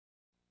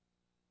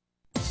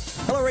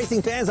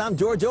racing fans, I'm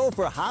Giorgio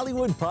for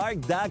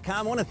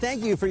HollywoodPark.com. I want to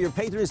thank you for your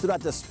patronage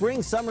throughout the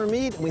spring summer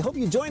meet, and we hope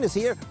you join us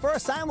here for our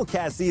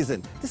simulcast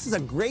season. This is a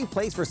great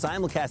place for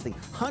simulcasting.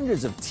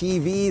 Hundreds of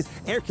TVs,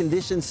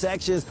 air-conditioned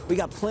sections, we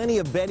got plenty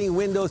of betting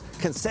windows,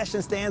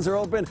 concession stands are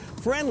open,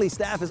 friendly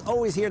staff is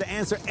always here to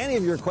answer any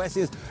of your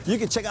questions. You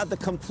can check out the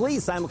complete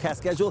simulcast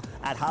schedule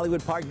at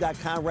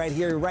HollywoodPark.com right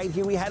here. Right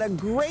here we had a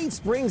great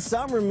spring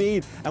summer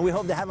meet, and we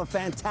hope to have a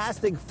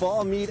fantastic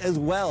fall meet as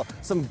well.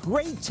 Some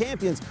great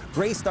champions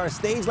graced our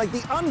stage, like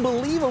the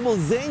unbelievable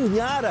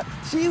Zenyatta.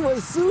 She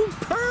was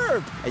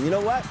superb. And you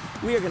know what?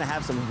 We are going to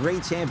have some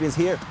great champions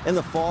here in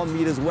the fall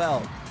meet as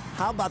well.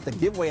 How about the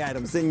giveaway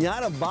item,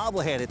 Zenyatta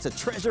bobblehead? It's a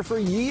treasure for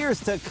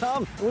years to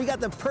come. And we got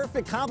the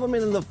perfect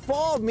complement in the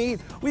fall meet.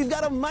 We've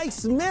got a Mike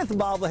Smith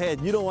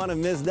bobblehead. You don't want to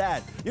miss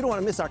that. You don't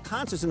want to miss our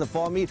concerts in the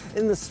fall meet.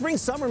 In the spring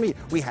summer meet,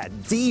 we had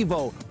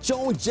Devo,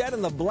 Joan Jett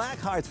and the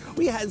Blackhearts.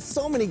 We had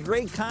so many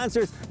great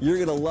concerts. You're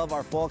going to love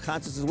our fall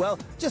concerts as well.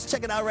 Just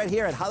check it out right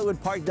here at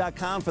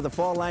HollywoodPark.com for the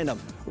fall lineup.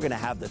 We're going to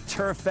have the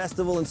Turf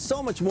Festival and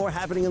so much more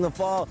happening in the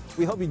fall.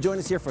 We hope you join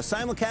us here for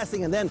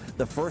simulcasting, and then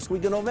the first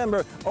week of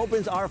November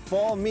opens our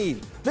fall meet.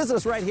 Visit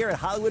us right here at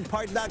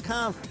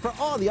HollywoodPark.com for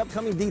all the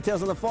upcoming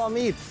details on the fall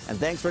meet. And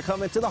thanks for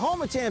coming to the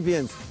home of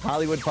champions,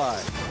 Hollywood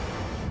Park.